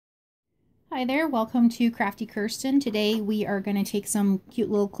Hi there, welcome to Crafty Kirsten. Today we are going to take some cute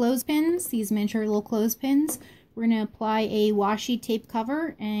little clothespins, these miniature little clothespins. We're going to apply a washi tape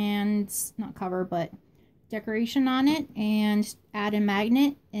cover and, not cover, but decoration on it and add a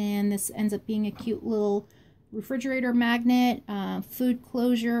magnet. And this ends up being a cute little refrigerator magnet, food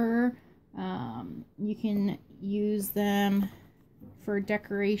closure. You can use them for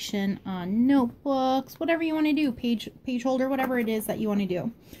decoration on notebooks, whatever you want to do, page holder, whatever it is that you want to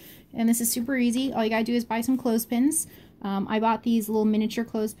do. And this is super easy. All you gotta do is buy some clothespins. I bought these little miniature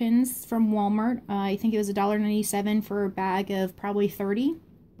clothespins from Walmart. I think it was $1.97 for a bag of probably 30.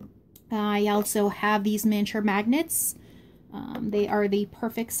 I also have these miniature magnets. They are the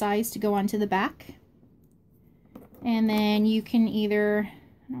perfect size to go onto the back. And then you can either,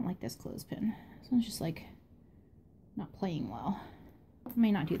 I don't like this clothespin. This one's just like not playing well. I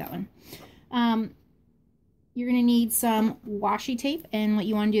may not do that one. You're going to need some washi tape, and what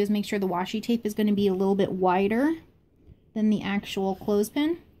you want to do is make sure the washi tape is going to be a little bit wider than the actual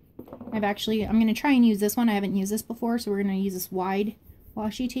clothespin. I'm going to try and use this one. I haven't used this before, so we're going to use this wide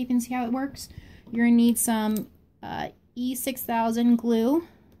washi tape and see how it works. You're going to need some E6000 glue.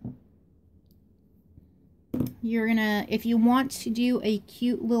 You're going to, if you want to do a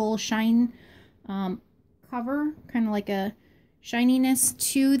cute little shine cover, kind of like a shininess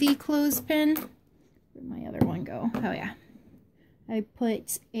to the clothespin. Where'd my other one go? Oh yeah. I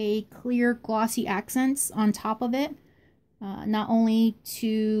put a clear Glossy Accents on top of it. Not only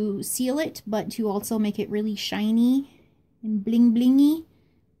to seal it, but to also make it really shiny and bling blingy.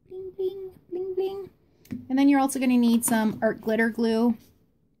 Bling bling, bling bling. And then you're also going to need some art glitter glue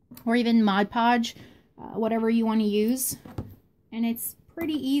or even Mod Podge, whatever you want to use. And it's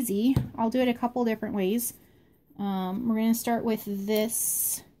pretty easy. I'll do it a couple different ways. We're going to start with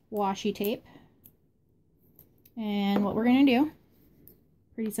this washi tape. And what we're going to do,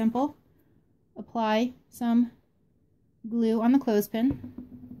 pretty simple, apply some glue on the clothespin.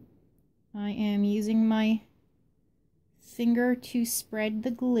 I am using my finger to spread the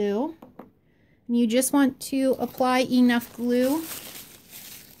glue. And you just want to apply enough glue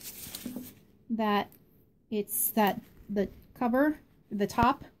that the cover, the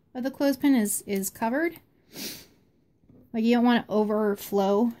top of the clothespin is covered. Like, you don't want to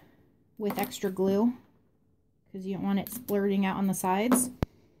overflow with extra glue, because you don't want it splurting out on the sides.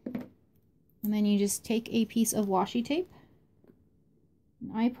 And then you just take a piece of washi tape.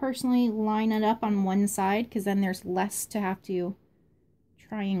 I personally line it up on one side, because then there's less to have to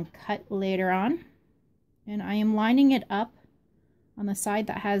try and cut later on. And I am lining it up on the side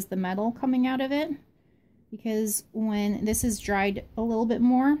that has the metal coming out of it, because when this is dried a little bit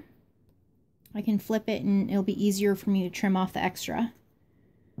more, I can flip it and it'll be easier for me to trim off the extra.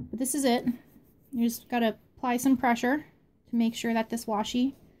 But this is it. You just gotta apply some pressure to make sure that this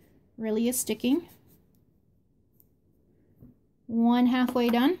washi really is sticking. One halfway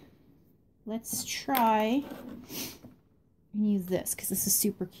done. Let's try and use this, because this is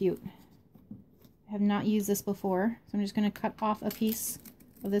super cute. I have not used this before, so I'm just going to cut off a piece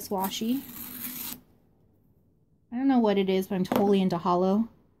of this washi. I don't know what it is, but I'm totally into HOLO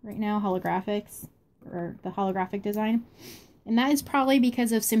right now, holographics, or the holographic design. And that is probably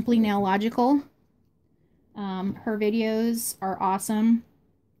because of Simply Nailogical. Her videos are awesome.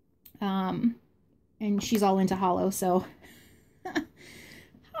 And she's all into HOLO, so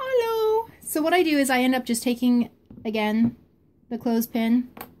HOLO! So what I do is I end up just taking, again, the clothespin.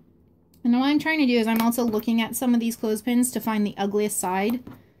 And what I'm trying to do is I'm also looking at some of these clothespins to find the ugliest side.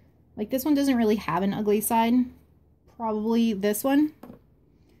 Like, this one doesn't really have an ugly side. Probably this one.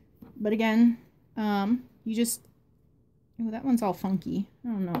 But again, you just... Oh, that one's all funky. I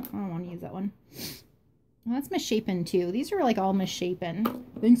don't know. I don't want to use that one. Well, that's misshapen too. These are like all misshapen.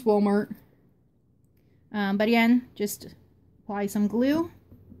 Thanks, Walmart. But again, just apply some glue.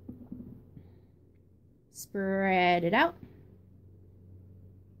 Spread it out.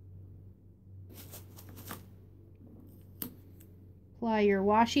 Apply your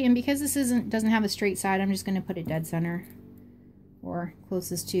washi. And because this doesn't have a straight side, I'm just going to put it dead center. Or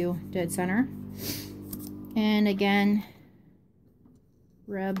closest to dead center. And again,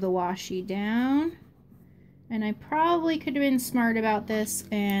 rub the washi down. And I probably could have been smart about this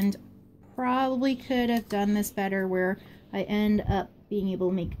and probably could have done this better, where I end up being able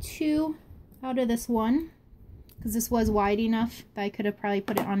to make two out of this one, because this was wide enough that I could have probably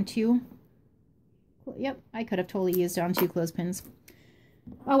put it on two. Yep, I could have totally used it on two clothespins.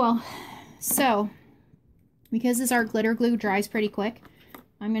 Oh well. So, because this art glitter glue dries pretty quick,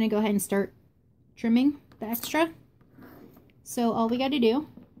 I'm going to go ahead and start trimming the extra. So all we got to do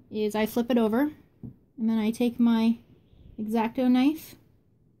is I flip it over, and then I take my Exacto knife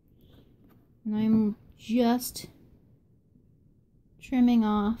And I'm just trimming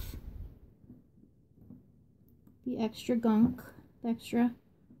off the extra gunk, the extra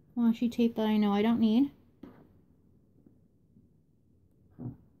washi tape that I know I don't need.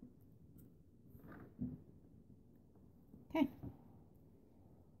 Okay.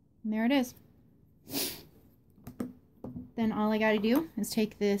 And there it is. Then all I gotta do is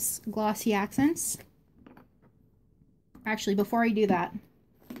take this Glossy Accents. Actually, before I do that,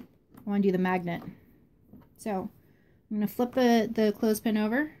 I want to do the magnet. So I'm going to flip the clothespin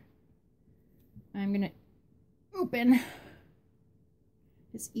over. I'm going to open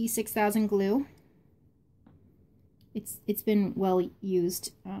this E6000 glue. It's been well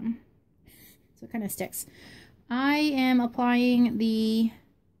used, so it kind of sticks. I am applying the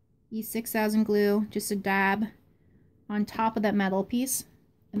E6000 glue, just a dab, on top of that metal piece.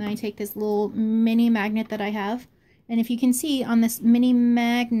 And then I take this little mini magnet that I have. And if you can see on this mini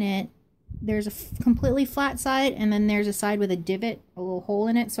magnet, there's a completely flat side, and then there's a side with a divot, a little hole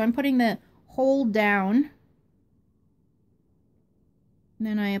in it. So I'm putting the hole down. And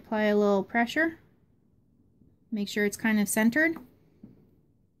then I apply a little pressure. Make sure it's kind of centered.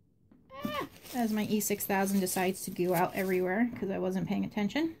 As my E6000 decides to go out everywhere because I wasn't paying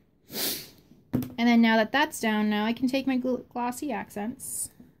attention. And then now that that's down, now I can take my Glossy Accents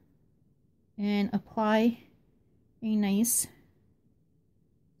and apply a nice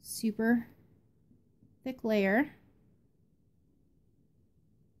super thick layer.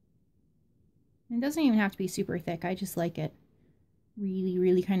 It doesn't even have to be super thick. I just like it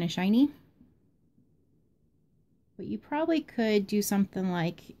really kind of shiny. But you probably could do something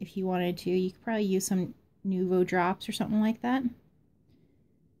like, if you wanted to, you could probably use some Nuvu drops or something like that.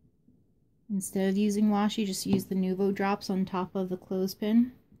 Instead of using washi, just use the Nuvu drops on top of the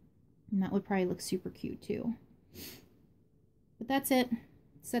clothespin. And that would probably look super cute too. But that's it.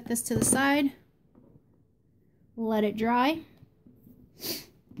 Set this to the side. Let it dry.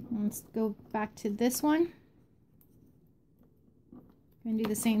 Let's go back to this one. Gonna do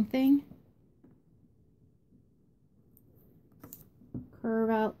the same thing. Curve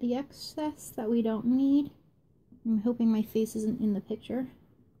out the excess that we don't need. I'm hoping my face isn't in the picture.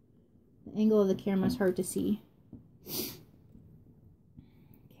 The angle of the camera is hard to see.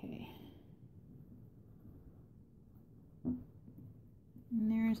 Okay.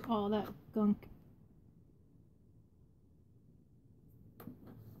 And there's all that gunk.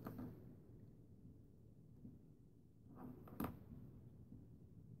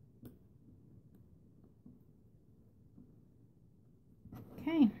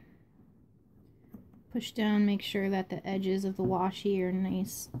 Okay. Push down, make sure that the edges of the washi are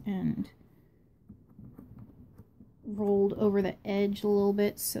nice and rolled over the edge a little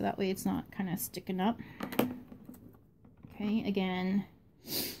bit so that way it's not kind of sticking up. Okay, again,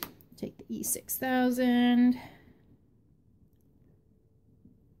 take the E6000.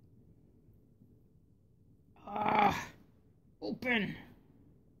 Open.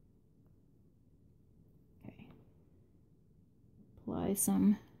 Okay. Apply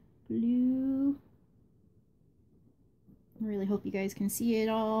some glue. I really hope you guys can see it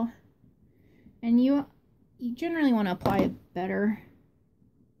all. And you generally want to apply a better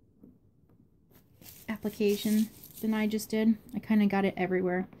application than I just did. I kind of got it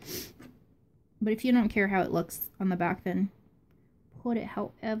everywhere. But if you don't care how it looks on the back, then put it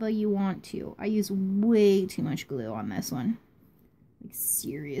however you want to. I use way too much glue on this one. Like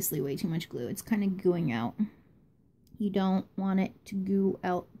seriously way too much glue. It's kind of gooing out. You don't want it to goo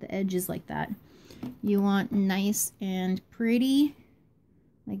out the edges like that. You want nice and pretty,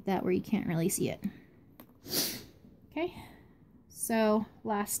 like that, where you can't really see it. Okay, so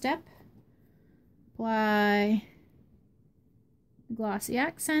last step, apply Glossy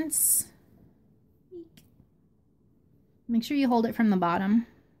Accents. Make sure you hold it from the bottom.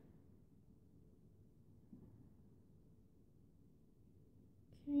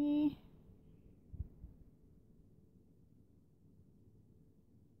 Okay.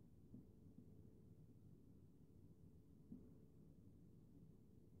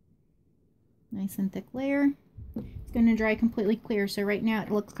 Nice and thick layer. It's going to dry completely clear. So right now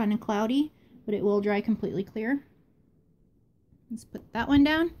it looks kind of cloudy, but it will dry completely clear. Let's put that one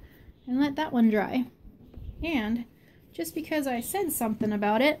down and let that one dry. And just because I said something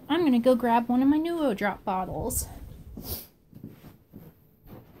about it, I'm going to go grab one of my Nuvu drop bottles.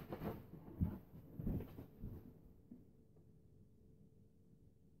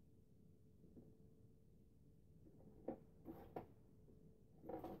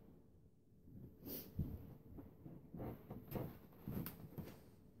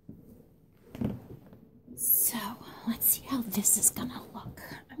 So let's see how this is gonna look.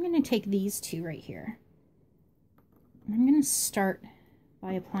 I'm going to take these two right here. I'm going to start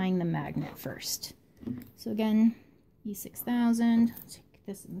by applying the magnet first. So again, E6000. Take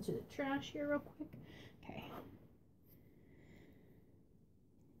this into the trash here real quick. Okay.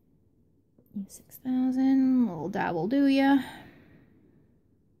 E6000, little dab will do ya.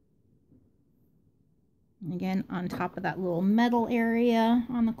 And again, on top of that little metal area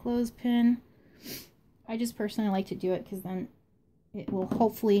on the clothespin. I just personally like to do it because then it will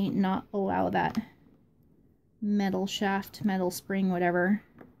hopefully not allow that metal shaft, metal spring, whatever,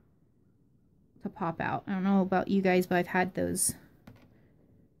 to pop out. I don't know about you guys, but I've had these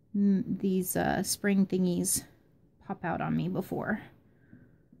spring thingies pop out on me before.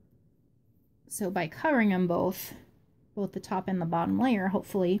 So by covering them both the top and the bottom layer,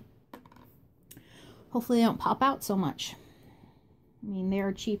 hopefully they don't pop out so much. I mean,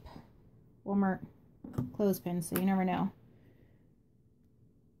 they're cheap Walmart clothespins, so you never know.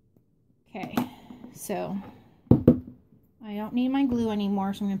 Okay, so I don't need my glue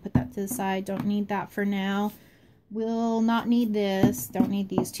anymore, so I'm going to put that to the side. Don't need that for now. Will not need this. Don't need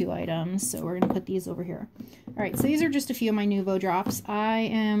these two items, so we're going to put these over here. Alright, so these are just a few of my Nuvu drops. I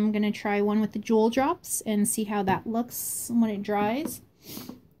am going to try one with the jewel drops and see how that looks when it dries.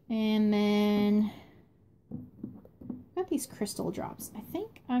 And then I've got these crystal drops. I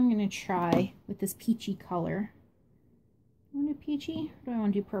think I'm going to try with this peachy color. Do I want to do peachy? Or do I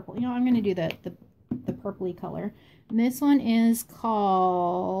want to do purple? You know, I'm going to do the purpley color. And this one is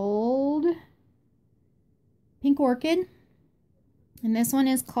called Pink Orchid. And this one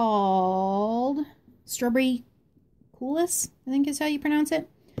is called Strawberry Coolest, I think is how you pronounce it.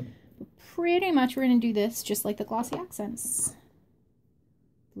 But pretty much we're going to do this just like the Glossy Accents.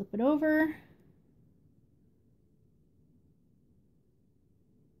 Flip it over.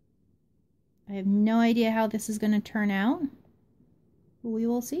 I have no idea how this is going to turn out, but we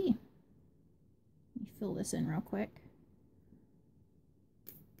will see. Let me fill this in real quick.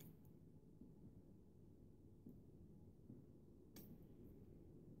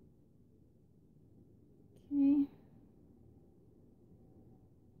 Okay.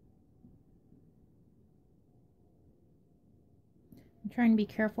 I'm trying to be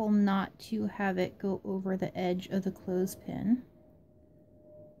careful not to have it go over the edge of the clothespin.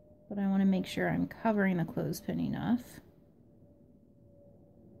 But I want to make sure I'm covering the clothespin enough.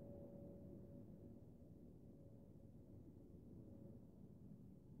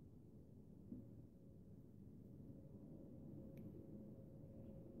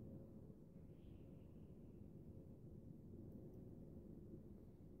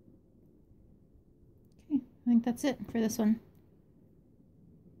 Okay, I think that's it for this one.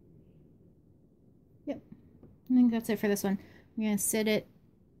 Yep, I think that's it for this one. I'm going to sit it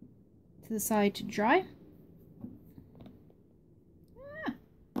to the side to dry.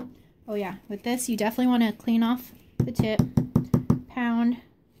 Oh yeah, with this you definitely want to clean off the tip, pound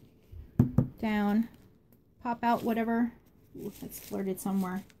down, pop out whatever. Ooh, it's flirted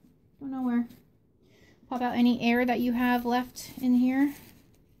somewhere. Don't know where. Pop out any air that you have left in here.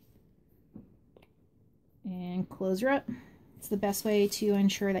 And close her up. It's the best way to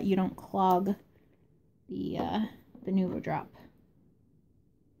ensure that you don't clog the Nuvu drop.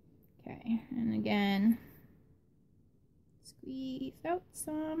 Okay, and again, squeeze out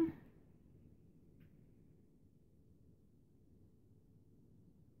some.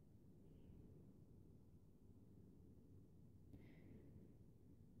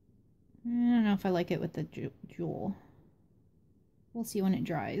 I don't know if I like it with the jewel. We'll see when it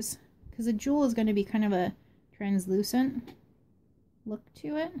dries. Because the jewel is going to be kind of a translucent look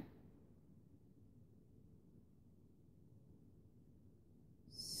to it.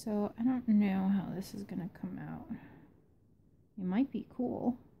 So I don't know how this is going to come out. It might be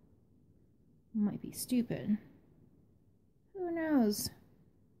cool. It might be stupid. Who knows?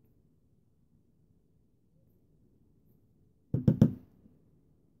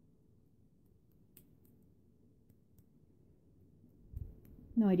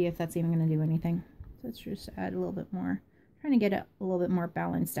 No idea if that's even going to do anything. So let's just add a little bit more. I'm trying to get it a little bit more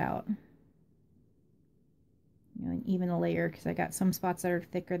balanced out. You know, and even a layer because I got some spots that are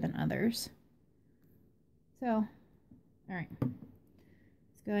thicker than others. So, all right.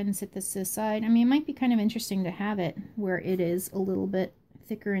 Let's go ahead and set this to the side. I mean, it might be kind of interesting to have it where it is a little bit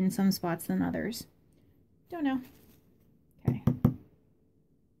thicker in some spots than others. Don't know. Okay.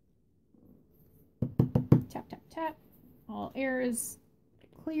 Tap, tap, tap. All air is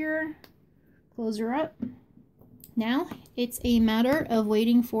clear. Close her up. Now it's a matter of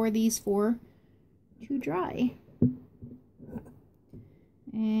waiting for these four to dry.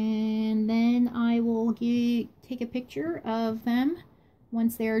 And then I will take a picture of them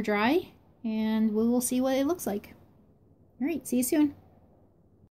once they are dry, and we will see what it looks like. All right, see you soon.